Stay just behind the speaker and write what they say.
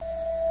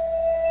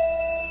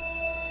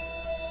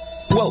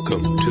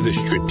Welcome to The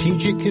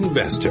Strategic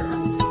Investor.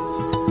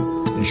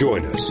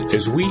 Join us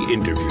as we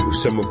interview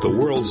some of the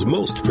world's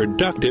most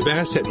productive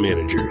asset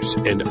managers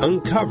and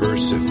uncover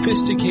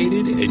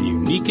sophisticated and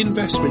unique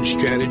investment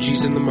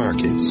strategies in the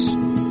markets.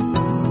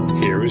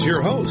 Here is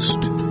your host,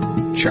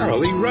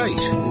 Charlie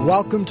Wright.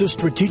 Welcome to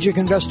Strategic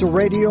Investor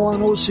Radio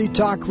on OC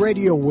Talk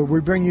Radio, where we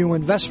bring you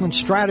investment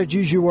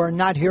strategies you are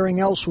not hearing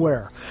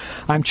elsewhere.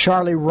 I'm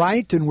Charlie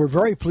Wright, and we're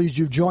very pleased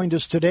you've joined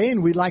us today,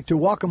 and we'd like to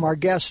welcome our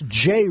guest,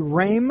 Jay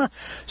Rame,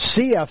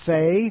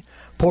 CFA,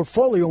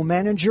 Portfolio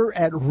Manager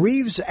at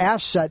Reeves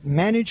Asset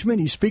Management.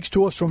 He speaks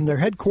to us from their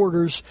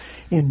headquarters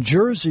in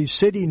Jersey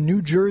City,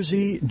 New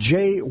Jersey.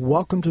 Jay,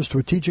 welcome to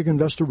Strategic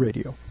Investor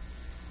Radio.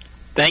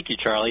 Thank you,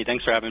 Charlie.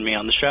 Thanks for having me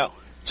on the show.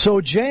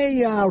 So,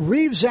 Jay,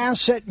 Reeves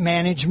Asset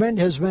Management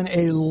has been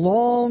a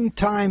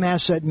long-time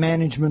asset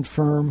management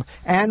firm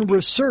and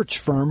research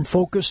firm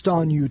focused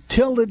on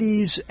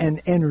utilities and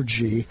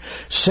energy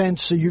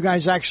since you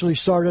guys actually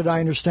started, I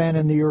understand,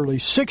 in the early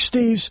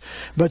 60s,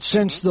 but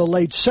since the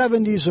late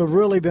 70s have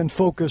really been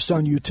focused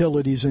on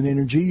utilities and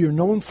energy. You're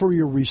known for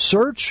your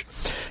research,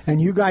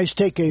 and you guys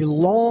take a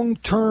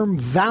long-term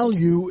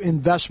value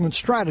investment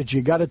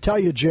strategy. Got to tell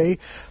you, Jay,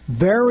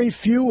 very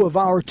few of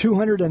our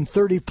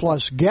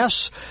 230-plus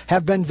guests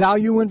have been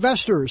value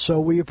investors,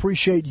 so we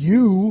appreciate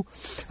you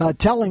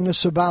telling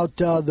us about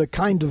the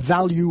kind of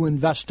value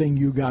investing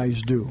you guys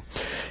do.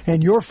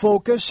 And your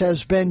focus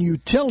has been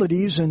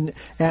utilities, and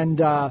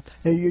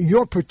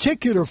your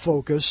particular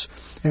focus,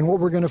 and what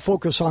we're going to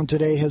focus on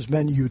today, has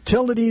been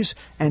utilities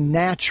and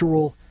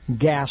natural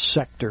gas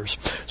sectors.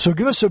 So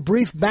give us a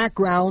brief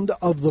background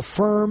of the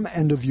firm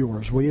and of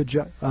yours, will you,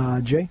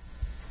 Jay?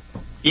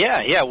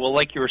 Yeah. Well,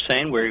 like you were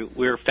saying, we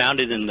were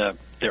founded in the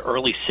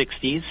early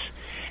 60s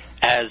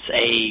as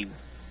a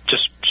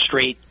just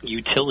straight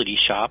utility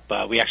shop.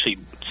 We actually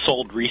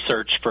sold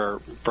research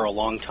for a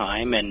long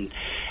time, and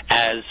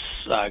as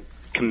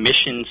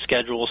commission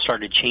schedules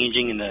started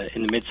changing in the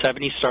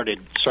mid-70s,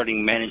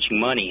 starting managing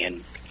money,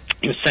 and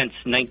since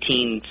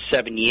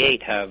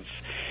 1978 have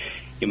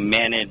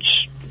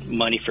managed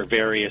money for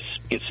various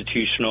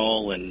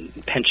institutional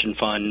and pension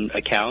fund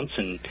accounts,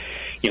 and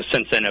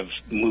since then have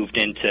moved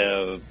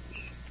into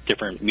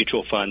different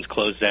mutual funds,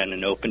 closed end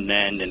and open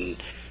end,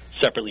 and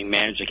separately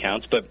managed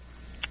accounts. But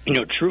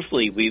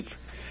truthfully, we've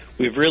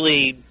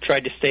really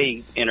tried to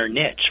stay in our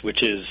niche,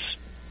 which is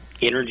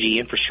energy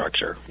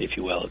infrastructure, if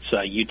you will. It's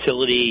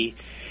utility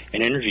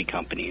and energy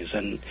companies,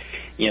 and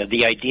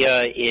the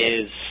idea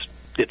is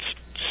it's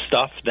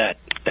stuff that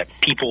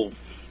people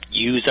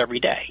use every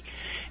day.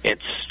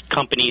 It's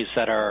companies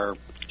that are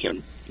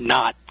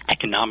not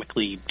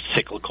economically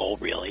cyclical,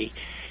 really,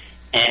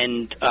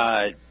 and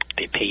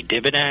they pay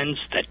dividends.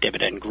 That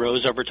dividend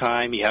grows over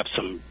time. You have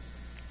some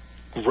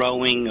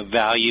growing of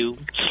value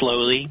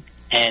slowly,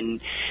 and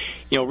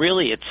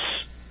really it's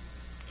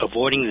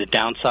avoiding the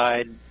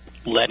downside,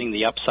 letting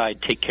the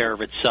upside take care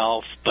of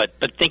itself, but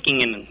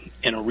thinking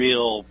in a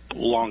real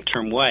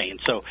long-term way. And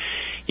so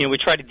we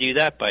try to do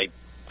that by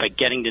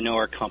getting to know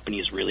our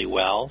companies really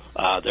well.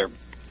 They're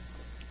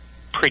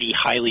pretty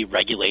highly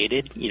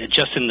regulated.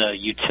 Just in the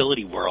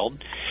utility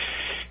world,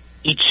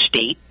 each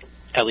state,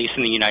 at least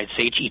in the United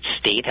States, each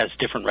state has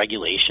different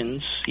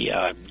regulations.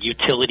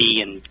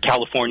 Utility in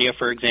California,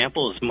 for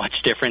example, is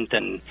much different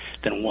than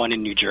one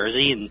in New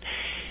Jersey. And,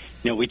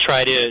 we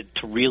try to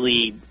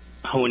really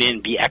hone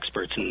in, be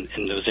experts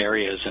in those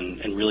areas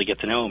and really get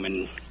to know them.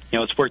 And,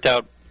 it's worked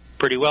out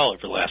pretty well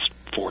over the last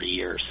 40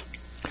 years.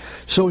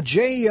 So,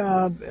 Jay,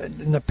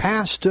 in the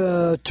past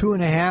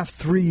 2.5,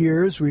 3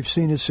 years, we've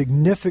seen a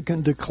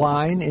significant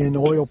decline in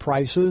oil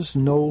prices.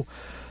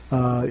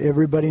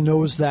 Everybody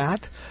knows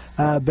that.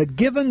 But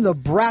given the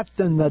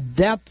breadth and the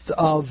depth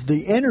of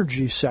the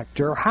energy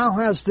sector, how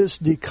has this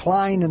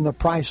decline in the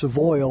price of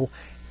oil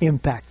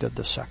impacted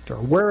the sector?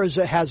 Where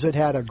has it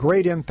had a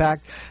great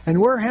impact, and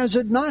where has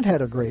it not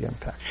had a great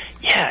impact?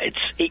 Yeah,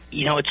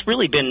 it's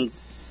really been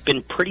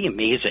pretty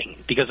amazing,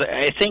 because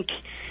I think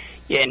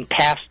in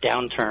past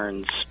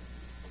downturns,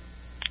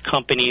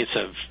 companies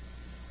have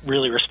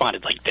really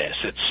responded like this.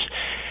 It's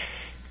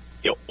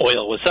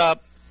oil was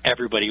up,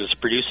 everybody was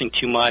producing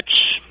too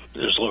much.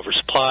 There's low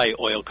oversupply,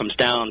 oil comes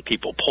down,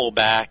 people pull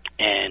back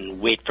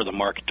and wait for the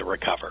market to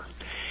recover.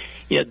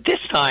 This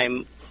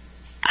time,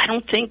 I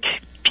don't think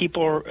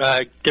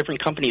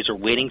different companies are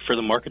waiting for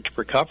the market to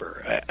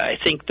recover. I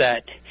think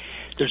that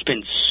there's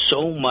been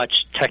so much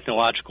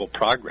technological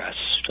progress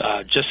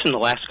just in the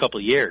last couple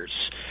of years,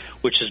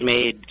 which has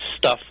made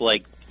stuff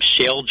like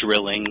shale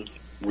drilling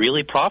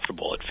really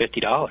profitable at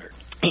 $50.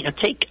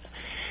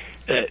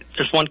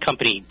 There's one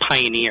company,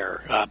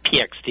 Pioneer,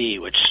 PXD,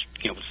 which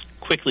was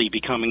quickly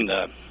becoming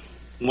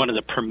one of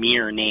the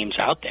premier names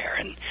out there,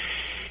 and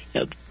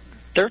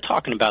they're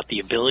talking about the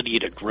ability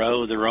to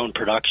grow their own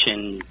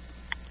production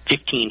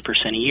 15%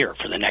 a year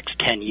for the next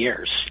 10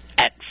 years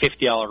at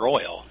 $50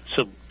 oil.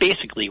 So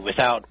basically,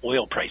 without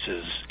oil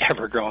prices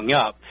ever going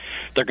up,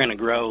 they're going to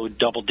grow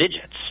double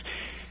digits.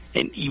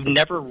 And you've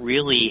never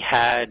really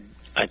had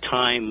a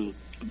time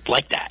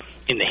like that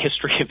in the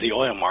history of the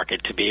oil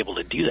market to be able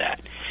to do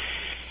that.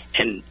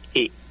 And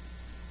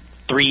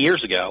 3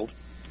 years ago,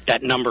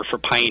 that number for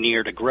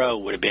Pioneer to grow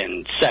would have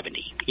been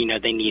 70.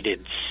 They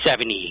needed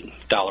 $70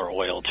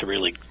 oil to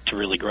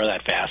really grow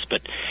that fast.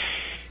 But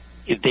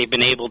they've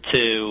been able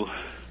to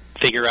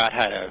figure out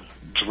how to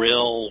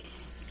drill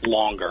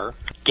longer,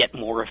 get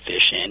more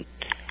efficient,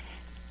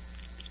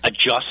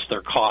 adjust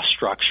their cost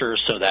structure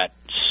so that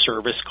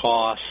service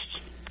costs,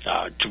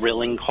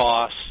 drilling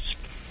costs,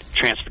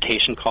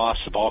 transportation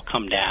costs have all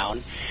come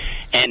down.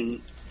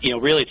 And,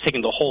 really it's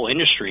taken the whole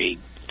industry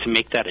to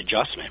make that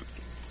adjustment.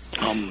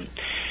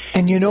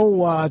 And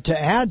to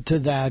add to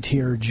that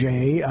here,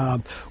 Jay,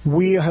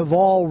 we have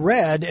all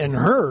read and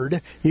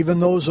heard, even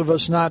those of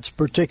us not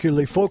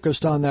particularly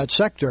focused on that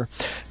sector,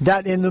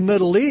 that in the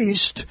Middle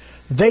East,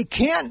 they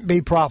can't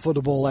be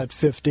profitable at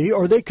 50,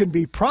 or they can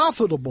be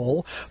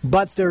profitable,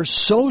 but their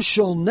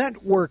social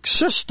network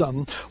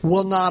system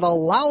will not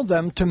allow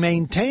them to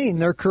maintain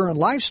their current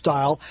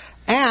lifestyle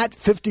at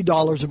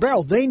 $50 a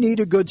barrel. They need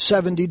a good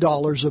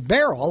 $70 a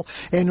barrel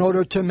in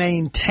order to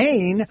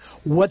maintain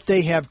what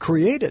they have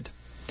created.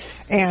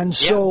 And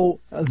so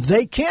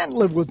they can't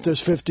live with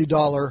this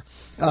 $50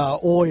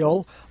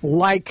 oil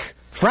like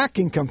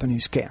fracking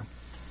companies can.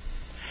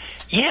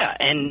 Yeah,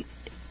 and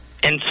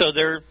so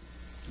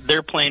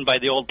they're playing by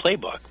the old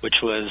playbook,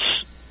 which was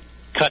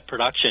cut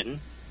production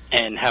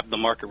and have the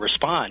market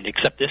respond,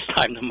 except this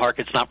time the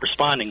market's not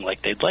responding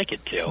like they'd like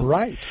it to.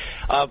 Right.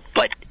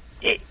 But,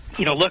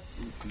 look,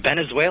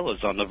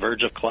 Venezuela's on the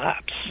verge of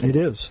collapse. It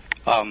is.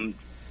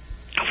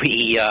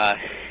 We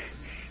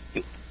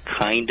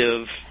kind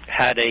of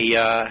had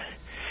a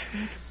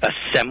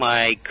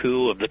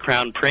semi-coup of the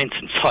Crown Prince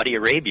in Saudi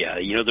Arabia.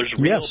 There's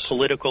real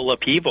political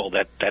upheaval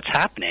that's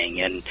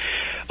happening, and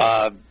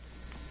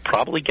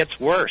probably gets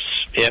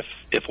worse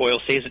if oil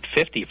stays at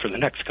 50 for the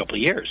next couple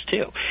of years,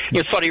 too.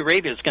 Saudi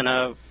Arabia is going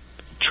to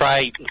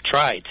try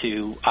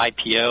to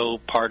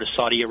IPO part of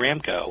Saudi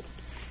Aramco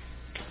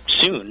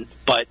soon,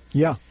 but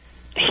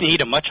they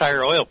need a much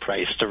higher oil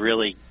price to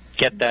really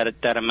get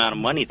that amount of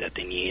money that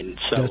they need. And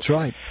so, that's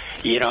right.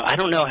 I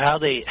don't know how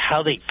they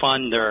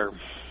fund their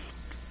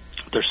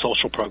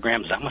social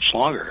programs that much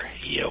longer.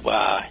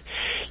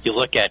 You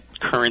look at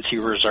currency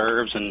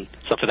reserves and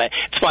stuff like that.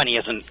 It's funny,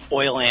 as an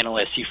oil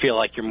analyst, you feel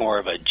like you're more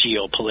of a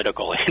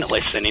geopolitical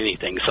analyst than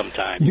anything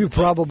sometimes. You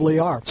probably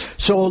are.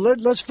 So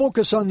let's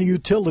focus on the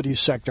utility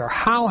sector.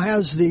 How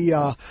has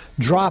the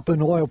drop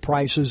in oil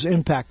prices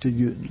impacted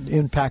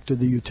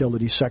the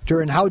utility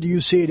sector, and how do you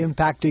see it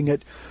impacting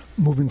it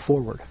moving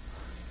forward?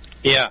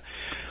 Yeah.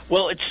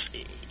 Well,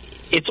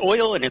 it's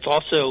oil, and it's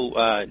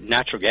also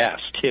natural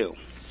gas, too.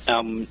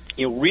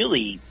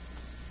 Really,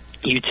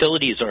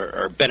 utilities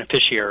are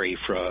beneficiary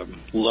from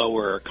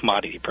lower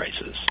commodity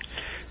prices.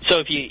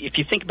 So if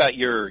you think about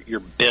your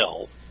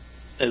bill,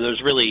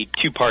 there's really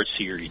two parts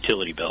to your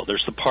utility bill.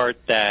 There's the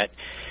part that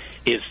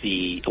is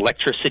the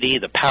electricity,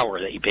 the power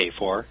that you pay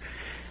for,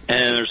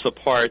 and there's the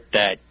part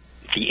that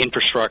the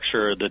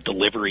infrastructure, the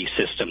delivery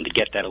system to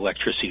get that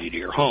electricity to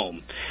your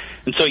home.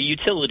 And so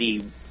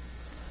utility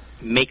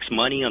makes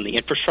money on the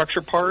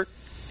infrastructure part,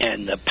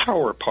 and the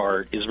power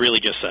part is really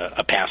just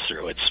a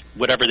pass-through. It's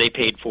whatever they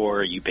paid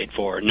for, you paid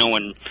for. No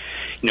one,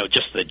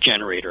 just the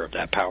generator of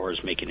that power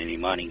is making any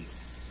money.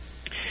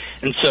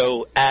 And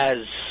so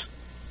as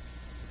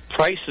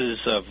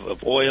prices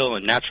of oil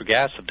and natural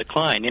gas have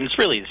declined, and it's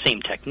really the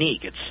same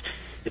technique.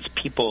 It's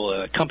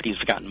people, companies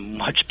have gotten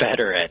much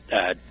better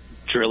at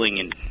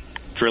drilling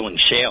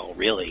shale,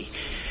 really.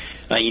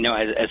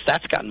 As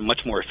that's gotten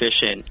much more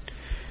efficient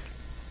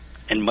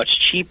and much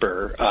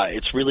cheaper,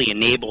 it's really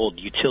enabled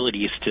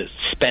utilities to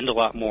spend a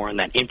lot more on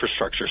that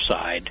infrastructure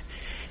side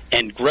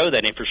and grow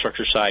that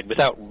infrastructure side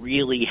without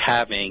really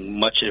having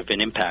much of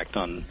an impact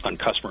on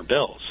customer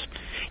bills.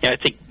 I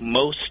think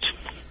most,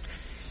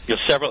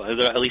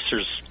 at least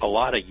there's a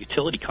lot of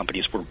utility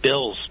companies where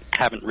bills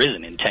haven't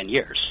risen in 10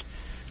 years.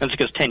 That's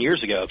because 10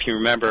 years ago, if you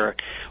remember,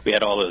 we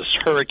had all those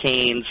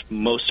hurricanes.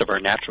 Most of our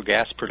natural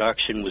gas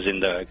production was in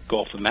the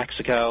Gulf of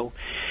Mexico.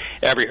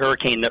 Every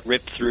hurricane that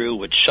ripped through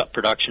would shut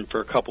production for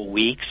a couple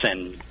weeks,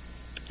 and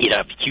you'd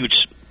have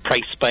huge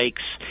price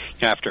spikes.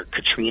 After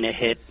Katrina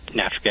hit,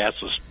 natural gas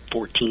was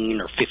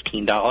 $14 or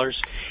 $15.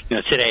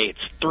 Today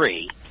it's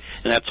 $3,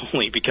 and that's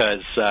only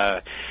because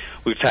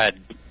we've had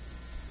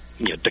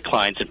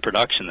declines in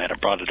production that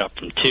have brought it up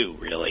from $2,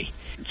 really.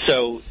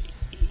 So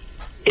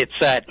it's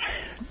that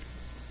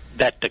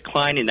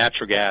decline in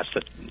natural gas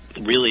that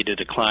really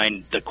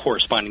the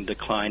corresponding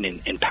decline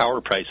in power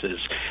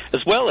prices,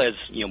 as well as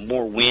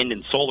more wind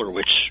and solar,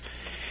 which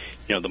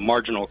the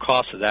marginal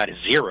cost of that is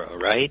zero,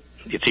 right?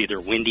 It's either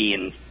windy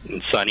and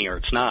sunny or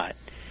it's not.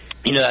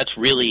 That's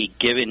really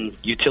given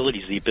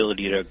utilities the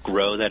ability to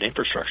grow that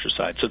infrastructure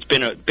side. So it's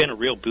been a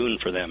real boon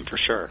for them for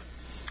sure.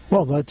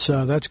 Well,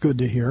 that's good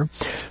to hear.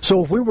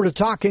 So if we were to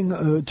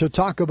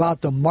talk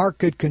about the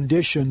market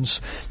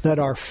conditions that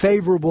are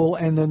favorable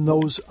and then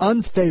those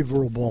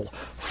unfavorable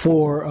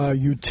for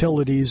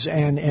utilities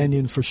and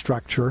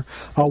infrastructure,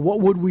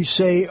 what would we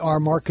say are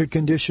market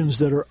conditions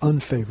that are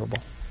unfavorable?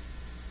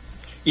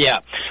 Yeah.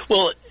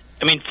 Well,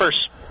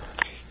 first,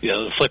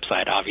 the flip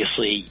side,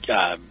 obviously,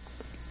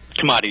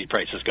 commodity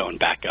prices going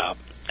back up,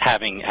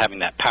 having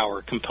that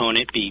power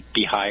component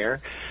be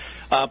higher.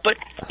 But,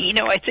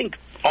 I think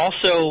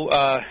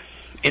also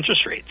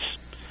interest rates.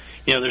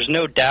 There's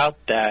no doubt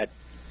that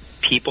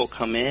people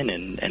come in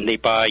and they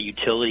buy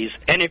utilities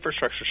and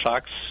infrastructure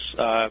stocks,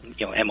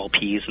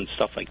 MLPs and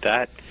stuff like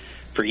that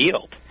for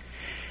yield.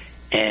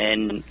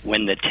 And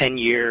when the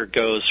 10-year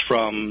goes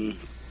from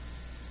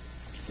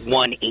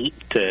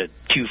 1.8 to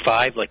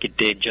 2.5 like it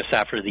did just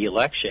after the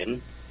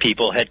election,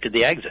 people head to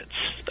the exits.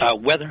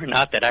 Whether or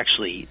not that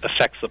actually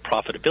affects the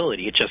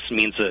profitability, it just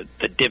means that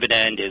the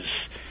dividend is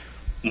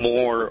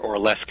more or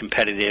less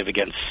competitive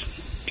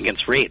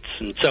against rates.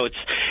 And so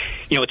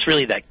it's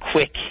really that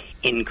quick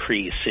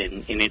increase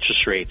in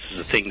interest rates is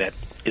the thing that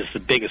is the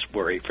biggest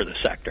worry for the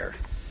sector.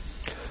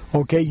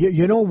 Okay,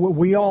 what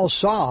we all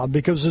saw,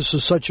 because this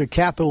is such a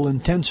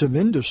capital-intensive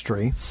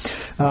industry,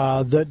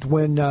 that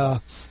when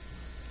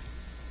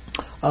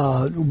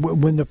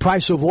the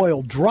price of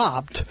oil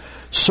dropped,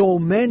 so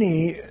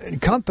many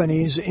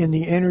companies in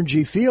the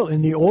energy field,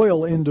 in the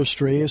oil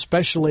industry,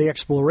 especially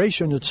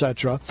exploration,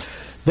 etc.,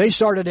 they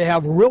started to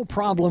have real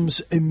problems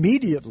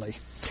immediately.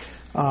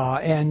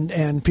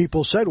 And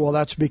people said, well,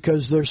 that's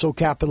because they're so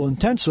capital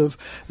intensive,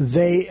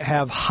 they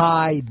have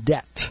high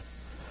debt.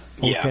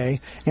 Okay,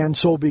 yeah. And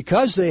so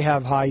because they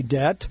have high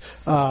debt,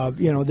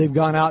 they've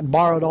gone out and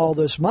borrowed all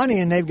this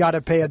money and they've got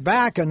to pay it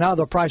back. And now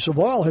the price of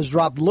oil has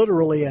dropped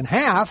literally in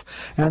half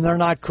and they're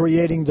not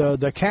creating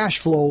the cash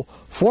flow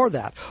for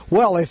that.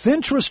 Well, if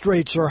interest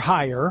rates are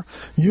higher,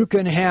 you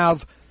can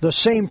have the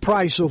same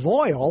price of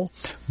oil,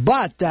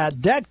 but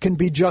that debt can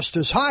be just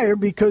as high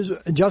because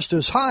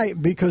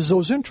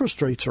those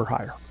interest rates are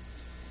higher.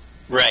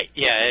 Right.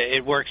 Yeah,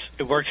 it works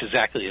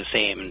exactly the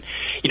same. And,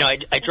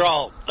 I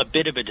draw a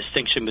bit of a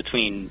distinction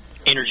between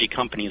energy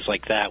companies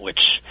like that,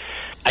 which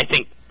I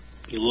think,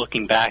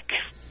 looking back,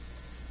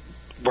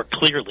 were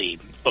clearly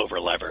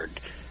over-levered.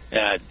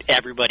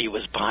 Everybody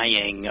was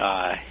buying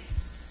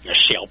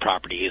shale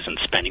properties and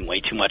spending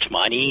way too much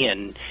money,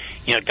 and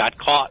got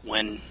caught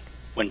when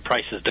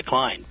prices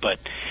declined. But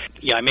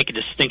I make a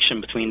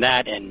distinction between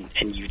that and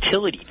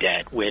utility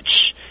debt,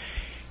 which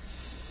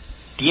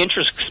the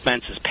interest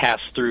expense is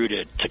passed through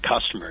to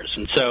customers.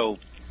 And so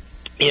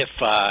if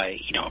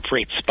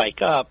rates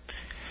spike up,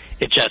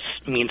 it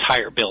just means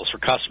higher bills for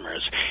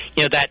customers.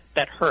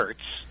 That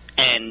hurts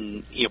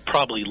and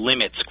probably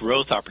limits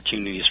growth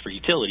opportunities for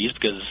utilities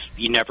because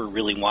you never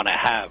really want to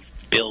have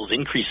bills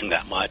increasing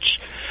that much,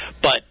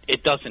 but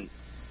it doesn't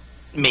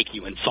make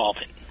you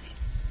insolvent.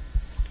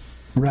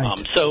 Right.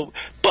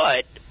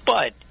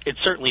 But it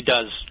certainly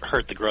does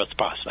hurt the growth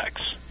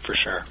prospects for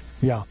sure.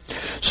 Yeah.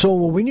 So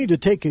we need to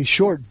take a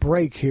short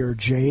break here,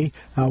 Jay.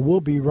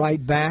 We'll be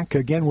right back.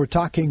 Again, we're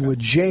talking with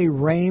Jay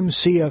Rame,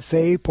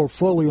 CFA,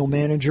 Portfolio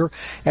Manager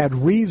at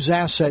Reeves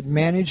Asset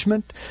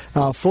Management,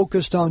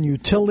 focused on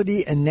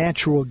utility and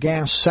natural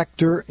gas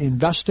sector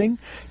investing.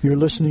 You're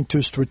listening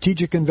to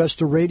Strategic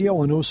Investor Radio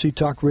on OC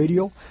Talk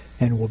Radio,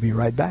 and we'll be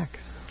right back.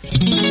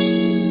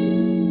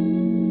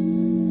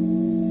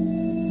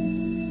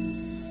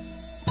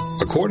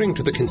 According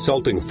to the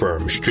consulting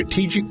firm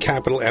Strategic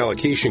Capital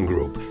Allocation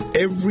Group,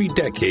 every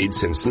decade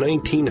since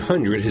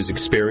 1900 has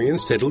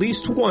experienced at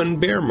least one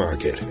bear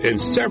market, and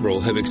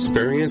several have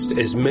experienced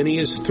as many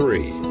as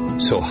 3.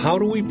 So how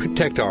do we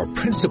protect our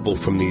principal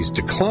from these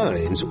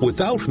declines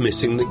without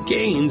missing the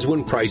gains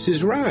when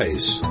prices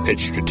rise? At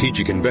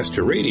Strategic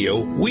Investor Radio,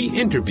 we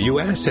interview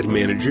asset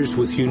managers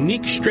with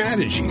unique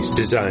strategies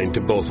designed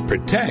to both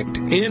protect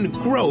and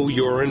grow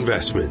your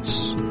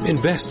investments.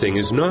 Investing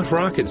is not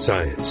rocket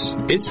science.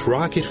 It's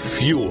rocket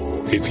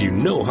fuel if you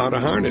know how to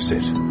harness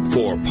it.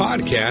 For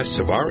podcasts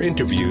of our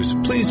interviews,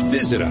 please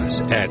visit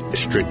us at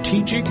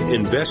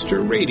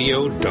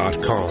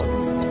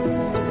strategicinvestorradio.com.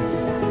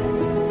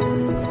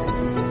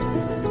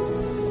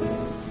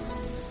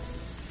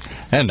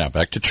 And now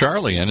back to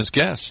Charlie and his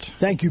guest.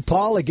 Thank you,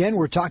 Paul. Again,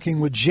 we're talking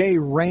with Jay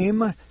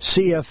Rame,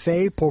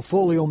 CFA,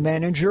 Portfolio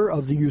Manager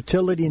of the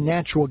utility and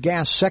natural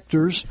gas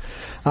sectors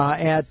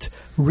at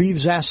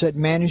Reeves Asset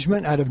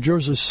Management out of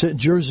Jersey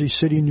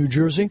City, New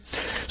Jersey.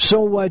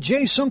 So,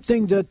 Jay,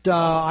 something that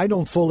I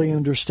don't fully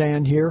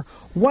understand here.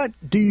 What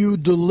do you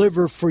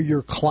deliver for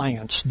your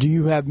clients? Do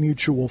you have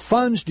mutual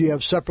funds? Do you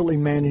have separately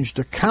managed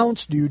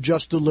accounts? Do you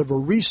just deliver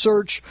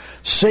research,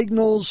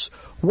 signals?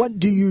 What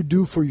do you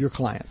do for your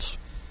clients?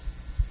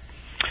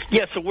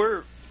 Yeah, so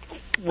we're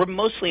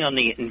mostly on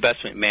the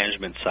investment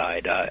management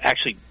side.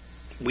 Actually,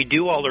 we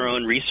do all our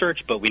own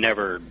research, but we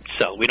never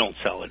sell. We don't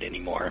sell it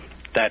anymore.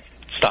 That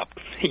stopped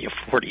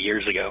 40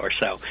 years ago or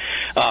so.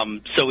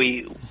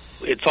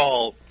 It's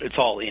all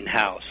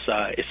in-house.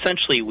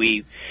 Essentially,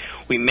 we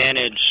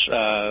manage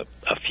a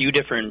few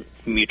different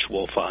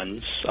mutual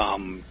funds.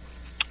 One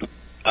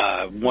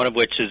of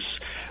which is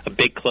a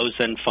big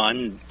closed-end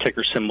fund,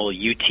 ticker symbol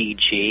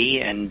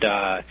UTG, and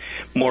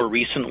more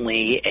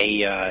recently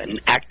an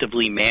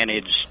actively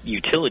managed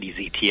utilities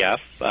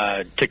ETF,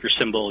 ticker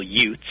symbol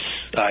UTES.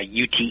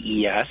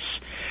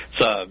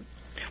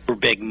 We're we're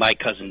big My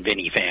Cousin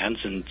Vinny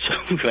fans, and so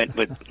we went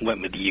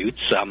with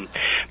Utes.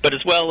 But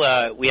as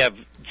well, we have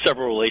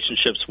several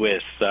relationships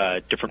with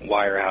different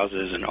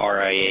wirehouses and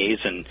RIAs,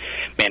 and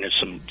manage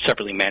some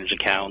separately managed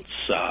accounts,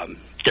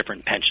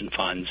 different pension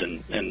funds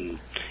and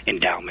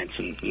endowments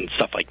and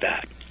stuff like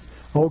that.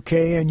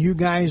 Okay, and you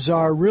guys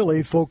are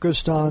really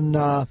focused on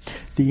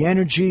the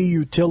energy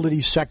utility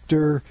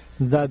sector,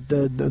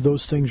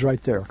 those things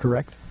right there,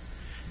 correct?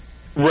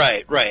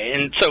 Right.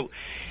 And so,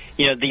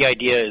 the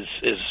idea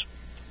is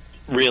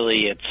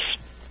really it's,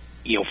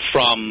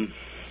 from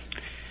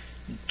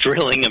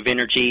drilling of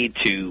energy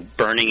to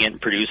burning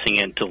it, producing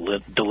it,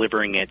 to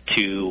delivering it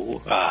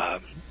to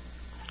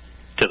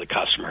the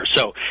customer.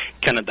 So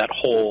kind of that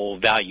whole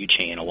value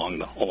chain along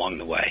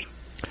the way.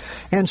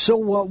 And so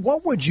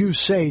what would you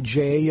say,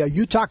 Jay?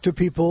 You talk to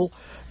people,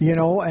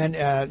 and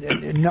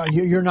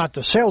you're not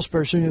the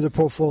salesperson, you're the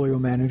portfolio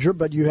manager,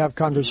 but you have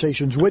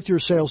conversations with your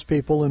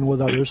salespeople and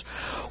with others.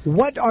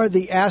 What are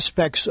the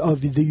aspects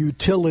of the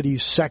utility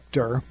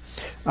sector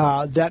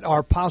that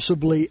are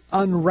possibly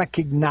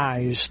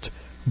unrecognized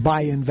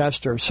by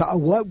investors?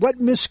 What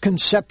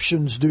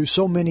misconceptions do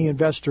so many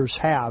investors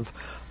have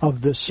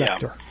of this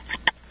sector?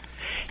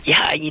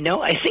 Yeah,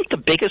 I think the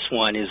biggest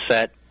one is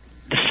that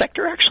the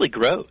sector actually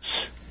grows,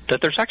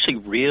 that there's actually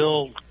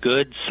real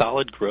good,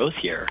 solid growth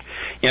here.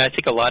 I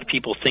think a lot of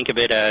people think of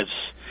it as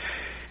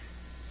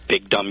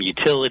big, dumb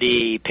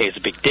utility, pays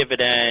a big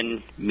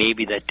dividend.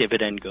 Maybe that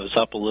dividend goes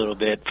up a little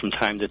bit from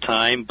time to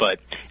time, but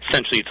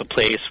essentially it's a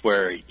place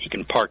where you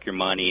can park your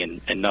money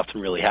and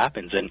nothing really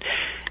happens. And,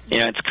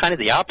 it's kind of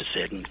the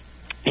opposite. And,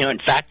 in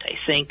fact, I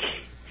think,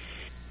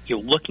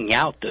 looking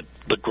out,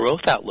 the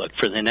growth outlook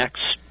for the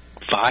next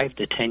 5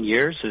 to 10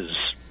 years is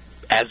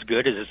as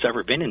good as it's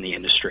ever been in the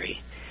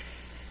industry.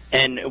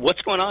 And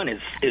what's going on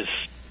is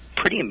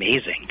pretty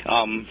amazing.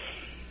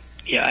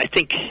 I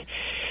think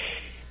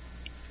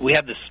we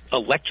have this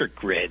electric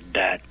grid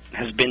that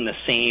has been the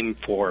same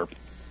for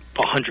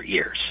 100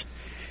 years.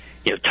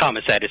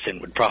 Thomas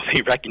Edison would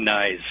probably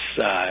recognize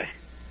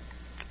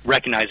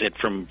it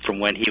from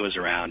when he was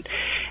around.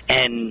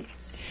 And,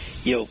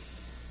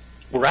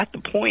 we're at the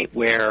point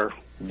where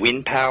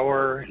wind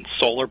power and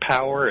solar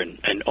power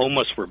and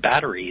almost where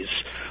batteries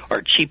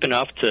are cheap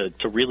enough to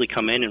really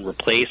come in and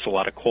replace a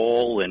lot of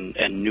coal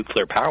and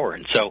nuclear power.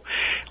 And so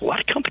a lot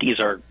of companies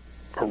are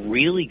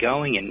really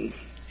going and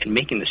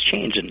making this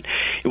change. And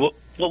what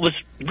was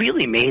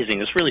really amazing,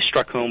 this really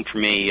struck home for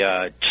me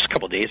just a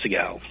couple of days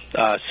ago.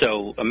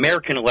 So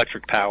American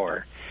Electric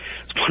Power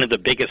is one of the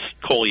biggest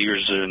coal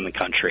users in the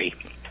country.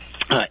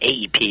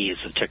 AEP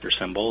is the ticker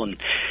symbol. And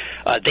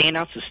they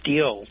announced this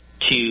deal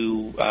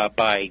to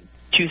buy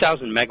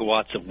 2,000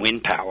 megawatts of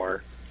wind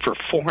power for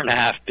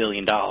 $4.5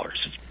 billion.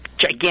 It's a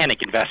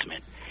gigantic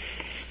investment.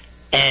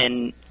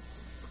 And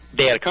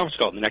they had a conference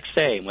call the next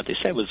day, and what they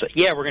said was,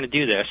 we're going to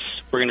do this.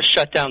 We're going to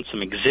shut down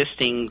some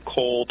existing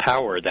coal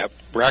power that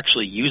we're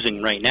actually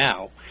using right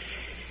now,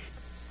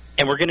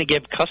 and we're going to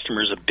give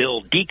customers a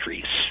bill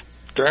decrease.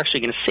 They're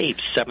actually going to save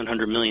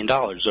 $700 million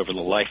over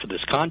the life of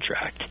this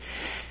contract.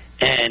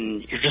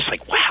 And you're just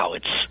like, wow,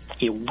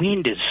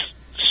 wind is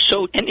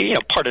so,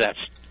 and part of that's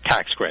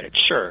tax credit,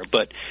 sure,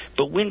 but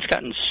wind's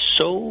gotten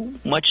so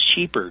much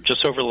cheaper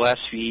just over the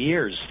last few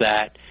years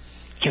that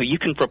you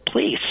can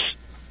replace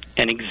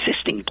an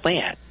existing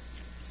plant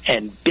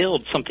and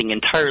build something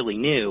entirely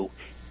new,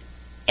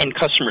 and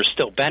customers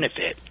still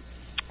benefit.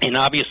 And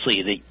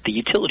obviously, the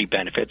utility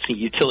benefits. The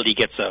utility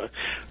gets a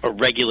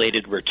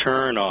regulated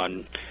return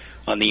on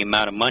the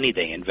amount of money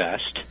they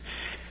invest.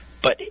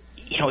 But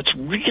it's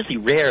really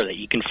rare that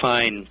you can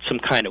find some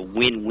kind of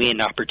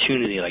win-win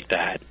opportunity like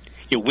that.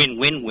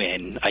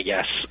 Win-win-win, I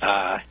guess,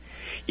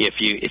 if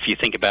you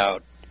think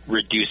about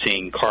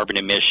reducing carbon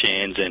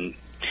emissions and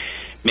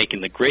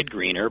making the grid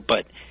greener,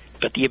 but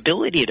the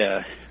ability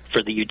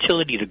for the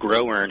utility to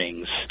grow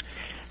earnings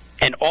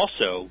and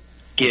also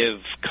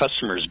give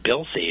customers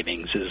bill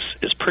savings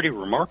is pretty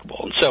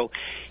remarkable. And so,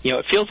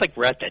 it feels like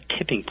we're at that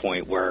tipping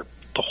point where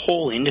the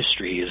whole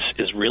industry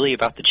is really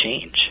about to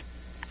change.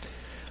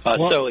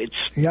 So it's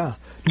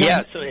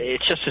so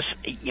it's just this,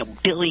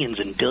 billions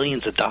and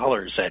billions of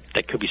dollars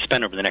that could be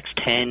spent over the next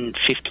 10,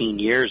 15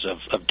 years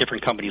of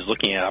different companies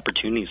looking at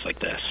opportunities like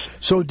this.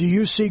 So do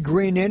you see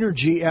green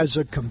energy as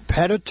a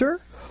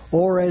competitor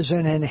or as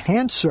an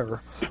enhancer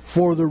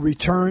for the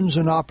returns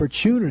and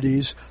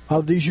opportunities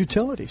of these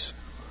utilities?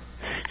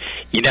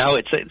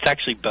 It's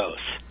actually both,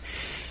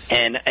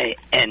 and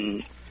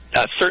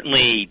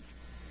certainly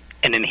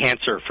an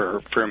enhancer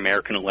for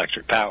American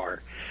Electric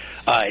Power.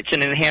 It's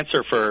an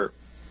enhancer for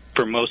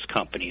most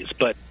companies,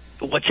 but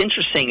what's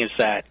interesting is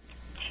that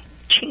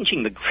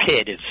changing the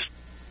grid is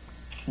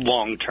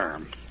long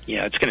term.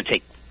 It's going to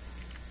take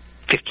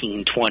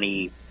 15,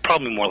 20,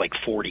 probably more like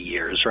 40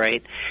 years,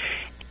 right?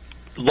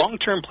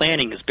 Long-term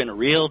planning has been a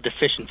real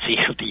deficiency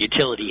of the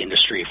utility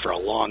industry for a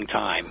long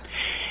time.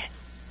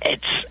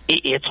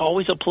 It's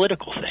always a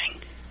political thing.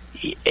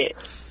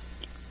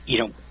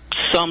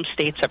 Some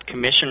states have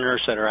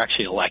commissioners that are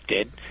actually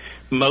elected.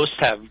 Most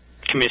have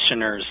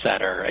commissioners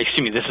that are,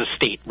 this is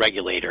state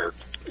regulator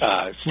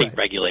state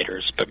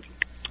regulators, but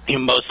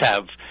most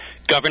have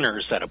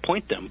governors that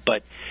appoint them.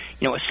 But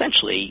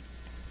essentially,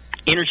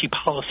 energy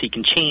policy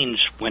can change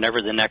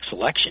whenever the next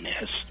election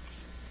is.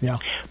 Yeah.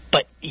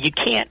 But you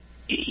can't.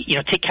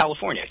 Take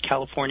California.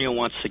 California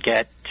wants to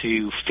get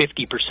to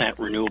 50%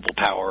 renewable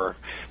power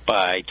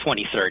by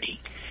 2030.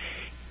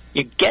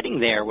 You're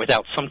getting there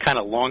without some kind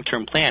of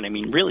long-term plan. I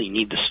mean, really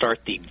need to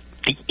start the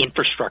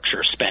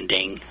infrastructure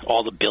spending,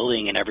 all the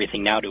building and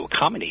everything now to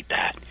accommodate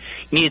that.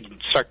 You need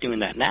to start doing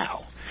that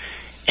now.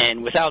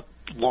 And without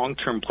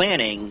long-term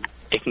planning,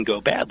 it can go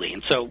badly.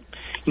 And so,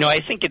 I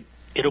think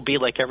it'll be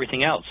like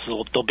everything else.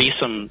 There'll be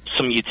some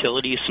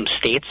utilities, some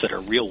states that are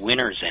real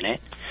winners in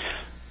it,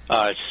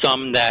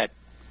 some that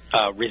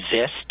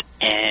resist,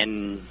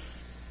 and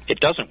it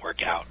doesn't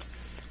work out.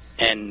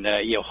 And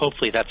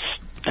hopefully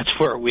that's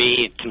where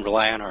we can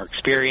rely on our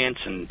experience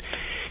and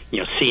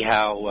see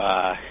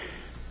how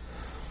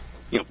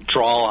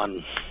draw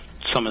on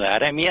some of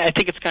that. I mean, I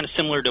think it's kind of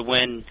similar to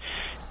when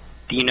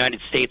the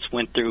United States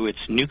went through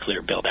its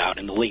nuclear build out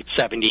in the late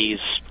 70s,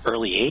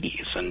 early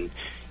 80s, and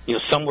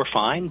some were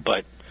fine,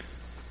 but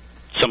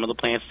some of the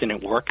plants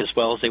didn't work as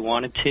well as they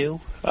wanted to.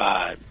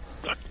 A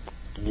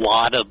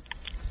lot of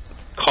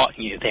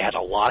they had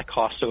a lot of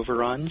cost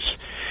overruns.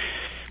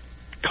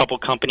 A couple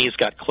companies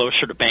got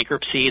closer to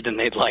bankruptcy than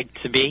they'd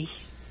like to be.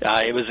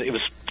 It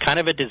was kind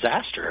of a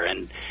disaster,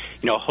 and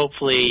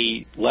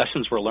hopefully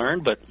lessons were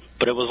learned, but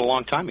it was a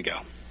long time ago.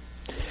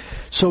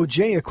 So,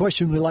 Jay, a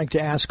question we like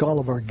to ask all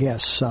of our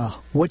guests: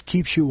 what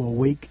keeps you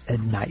awake at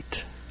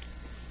night?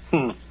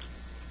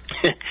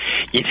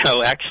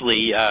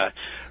 Actually,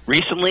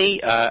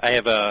 recently I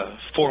have a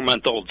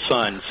 4-month-old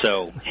son,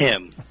 so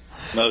him.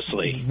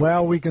 Mostly.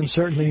 Well, we can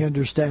certainly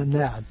understand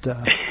that.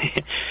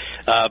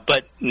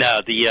 But no,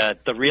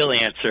 the real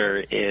answer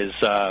is,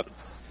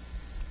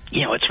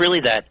 it's really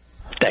that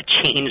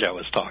change I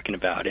was talking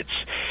about.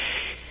 It's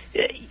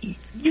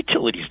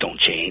utilities don't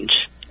change,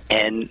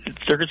 and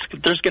there's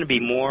going to be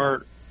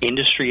more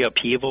industry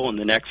upheaval in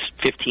the next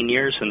 15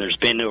 years than there's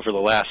been over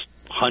the last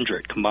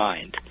 100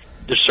 combined.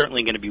 There's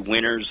certainly going to be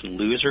winners and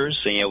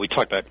losers. We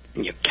talked about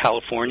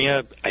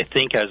California, I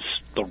think, has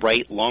the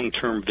right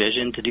long-term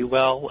vision to do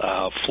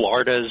well.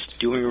 Florida's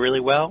doing really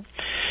well.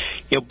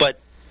 But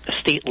a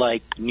state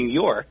like New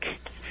York,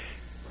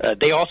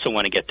 they also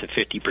want to get to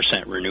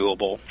 50%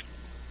 renewable.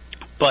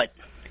 But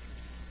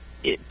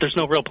there's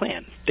no real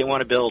plan. They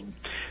want to build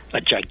a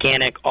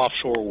gigantic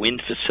offshore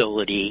wind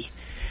facility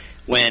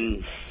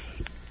when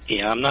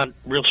I'm not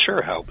real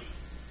sure how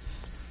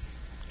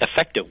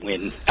effective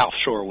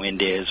offshore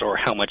wind is, or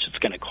how much it's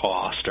going to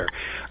cost, or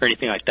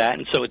anything like that.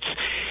 And so it's,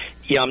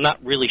 I'm not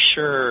really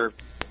sure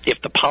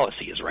if the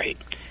policy is right.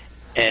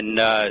 And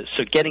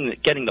so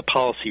getting the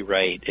policy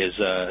right is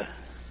a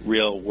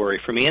real worry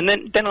for me. And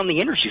then on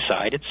the energy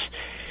side, it's,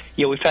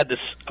 we've had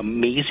this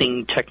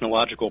amazing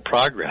technological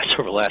progress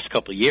over the last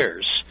couple of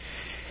years.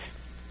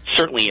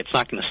 Certainly it's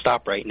not going to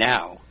stop right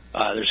now.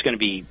 There's going to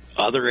be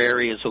other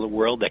areas of the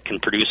world that can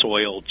produce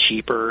oil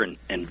cheaper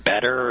and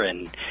better,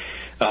 and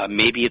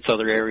maybe it's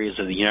other areas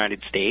of the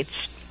United States.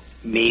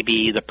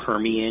 Maybe the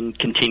Permian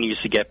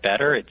continues to get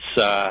better.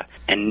 It's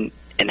and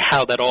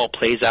how that all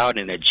plays out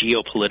in a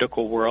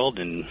geopolitical world,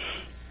 and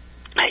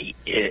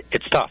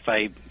it's tough.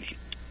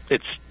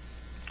 It's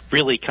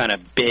really kind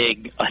of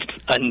big,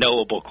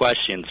 unknowable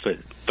questions,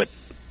 but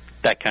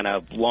that kind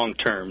of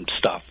long-term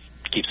stuff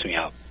keeps me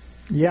out.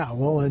 Yeah,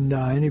 well, and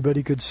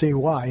anybody could see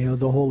why.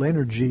 The whole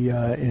energy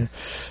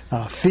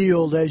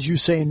field, as you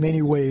say, in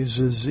many ways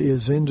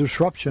is in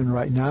disruption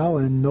right now,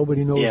 and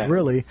nobody knows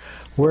really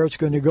where it's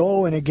going to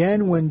go. And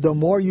again, when the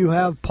more you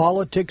have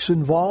politics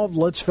involved,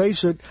 let's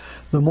face it,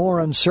 the more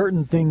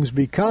uncertain things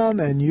become.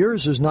 And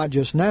yours is not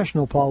just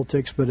national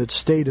politics, but it's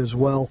state as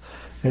well,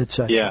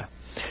 etc. Yeah.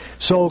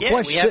 So,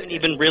 we haven't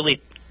even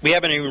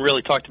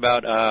really talked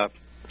about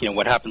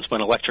what happens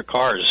when electric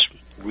cars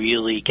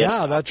really get.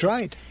 Yeah, that's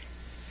right.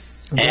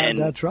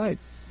 That's right.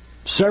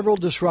 Several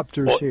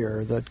disruptors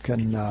here that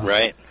can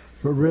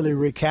really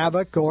wreak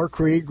havoc or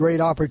create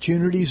great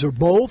opportunities, or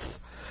both.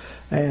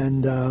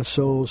 And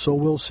so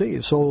we'll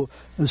see. So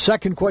the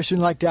second question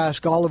I'd like to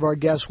ask all of our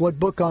guests: what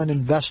book on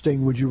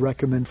investing would you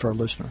recommend for our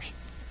listeners?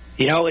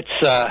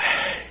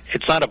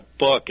 It's not a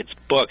book; it's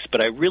books.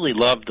 But I really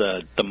love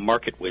the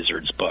Market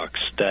Wizards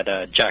books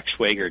that Jack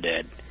Schwager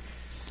did.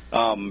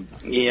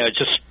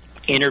 Just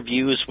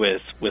interviews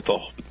with a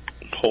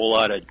whole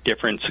lot of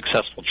different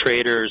successful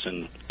traders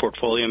and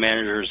portfolio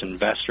managers,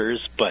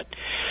 investors. But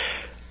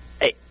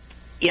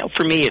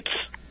for me, it's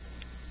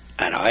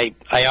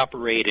I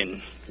operate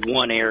in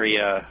one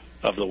area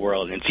of the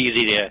world, and it's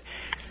easy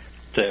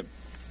to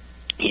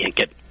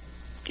get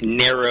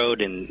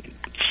narrowed and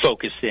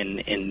focused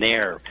in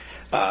there.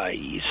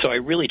 So I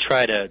really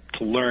try to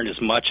learn as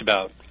much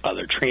about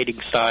other trading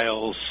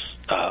styles,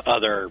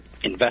 other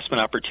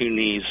investment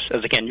opportunities,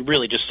 as again,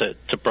 really just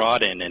to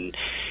broaden. And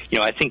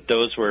I think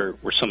those were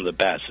some of the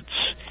best.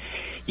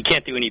 You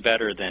can't do any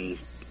better than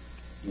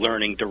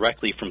learning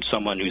directly from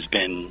someone who's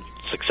been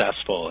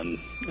successful, and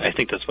I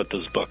think that's what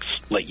those books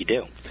let you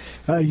do.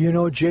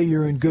 Jay,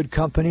 you're in good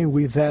company.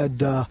 We've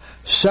had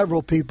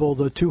several people,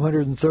 the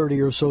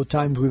 230 or so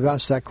times we've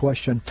asked that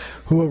question,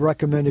 who have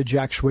recommended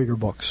Jack Schwager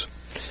books.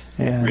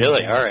 And,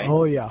 really? All right.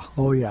 Oh,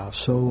 yeah.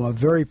 So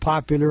very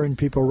popular, and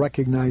people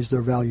recognize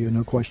their value,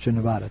 no question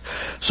about it.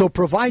 So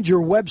provide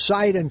your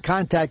website and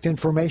contact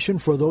information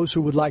for those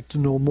who would like to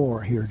know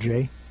more here,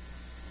 Jay.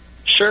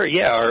 Sure,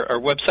 yeah. Our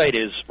website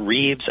is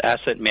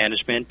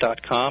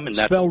ReavesAssetManagement.com. And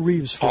that's spell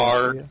Reaves for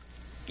us.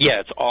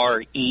 Yeah, it's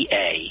REAVES,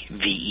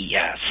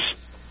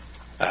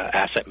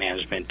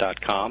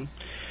 assetmanagement.com.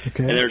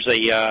 Okay. And there's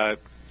a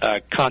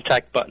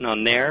contact button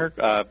on there.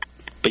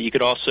 But you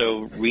could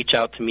also reach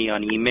out to me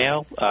on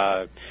email.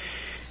 My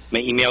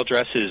email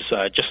address is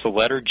just the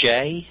letter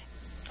J,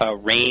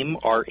 Rhame,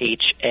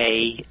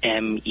 RHAME,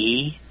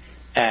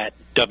 at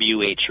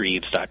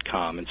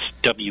WHReaves.com. It's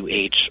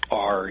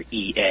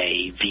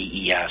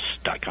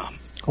WHREAVES.com.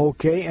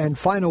 Okay, and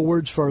final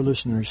words for our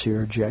listeners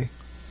here, Jay.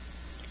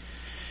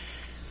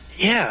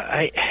 Yeah,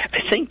 I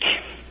think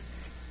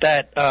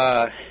that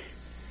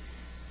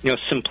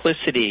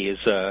simplicity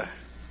is a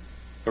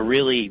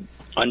really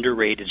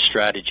underrated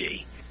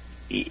strategy.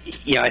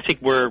 I think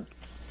I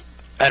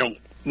don't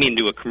mean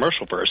to do a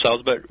commercial for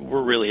ourselves, but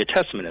we're really a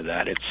testament to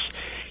that. It's,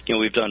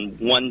 we've done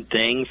one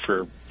thing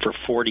for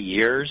 40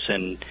 years,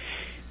 and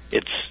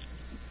it's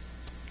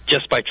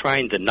just by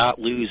trying to not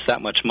lose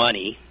that much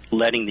money,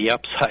 letting the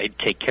upside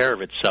take care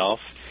of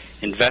itself,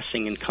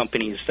 investing in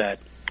companies that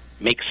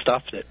make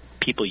stuff that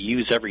people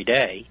use every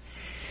day,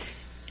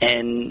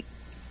 and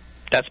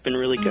that's been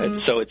really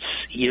good. So it's,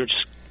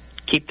 just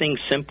keep things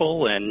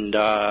simple and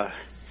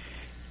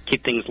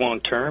keep things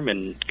long-term,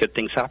 and good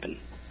things happen.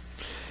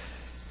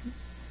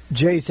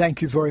 Jay,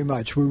 thank you very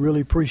much. We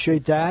really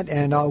appreciate that,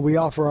 and we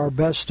offer our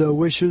best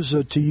wishes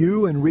to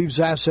you and Reaves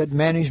Asset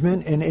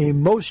Management in a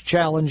most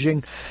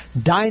challenging,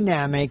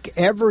 dynamic,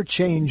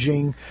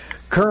 ever-changing,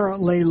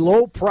 currently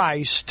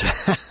low-priced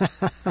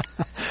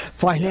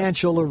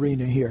financial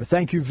arena here.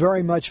 Thank you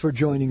very much for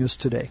joining us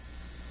today.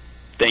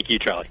 Thank you,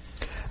 Charlie.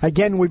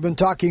 Again, we've been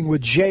talking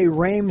with Jay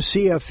Rhame,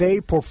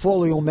 CFA,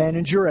 Portfolio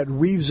Manager at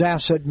Reaves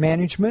Asset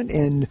Management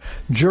in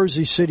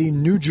Jersey City,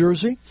 New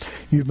Jersey.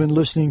 You've been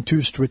listening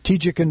to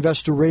Strategic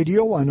Investor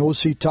Radio on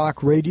OC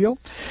Talk Radio.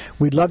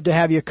 We'd love to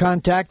have you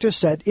contact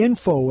us at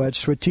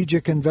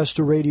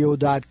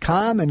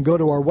info@strategicinvestorradio.com and go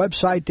to our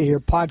website to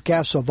hear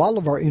podcasts of all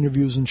of our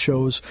interviews and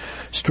shows,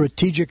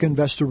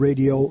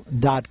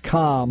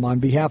 strategicinvestorradio.com. On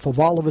behalf of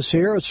all of us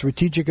here at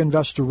Strategic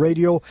Investor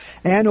Radio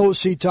and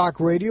OC Talk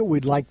Radio,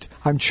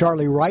 I'm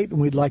Charlie Wright,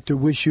 and we'd like to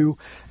wish you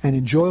an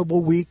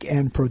enjoyable week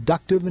and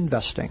productive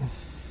investing.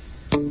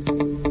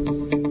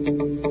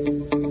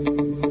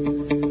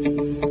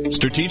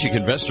 Strategic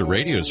Investor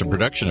Radio is a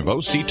production of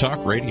OC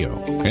Talk Radio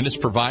and is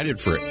provided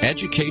for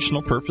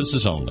educational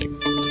purposes only.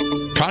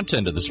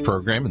 Content of this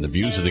program and the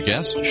views of the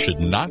guests should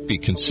not be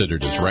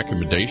considered as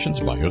recommendations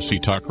by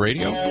OC Talk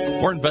Radio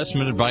or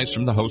investment advice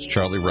from the host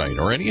Charlie Wright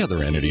or any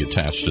other entity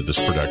attached to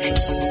this production.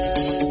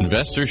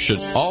 Investors should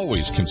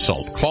always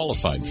consult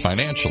qualified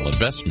financial,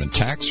 investment,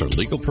 tax, or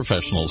legal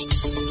professionals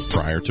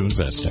prior to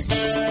investing.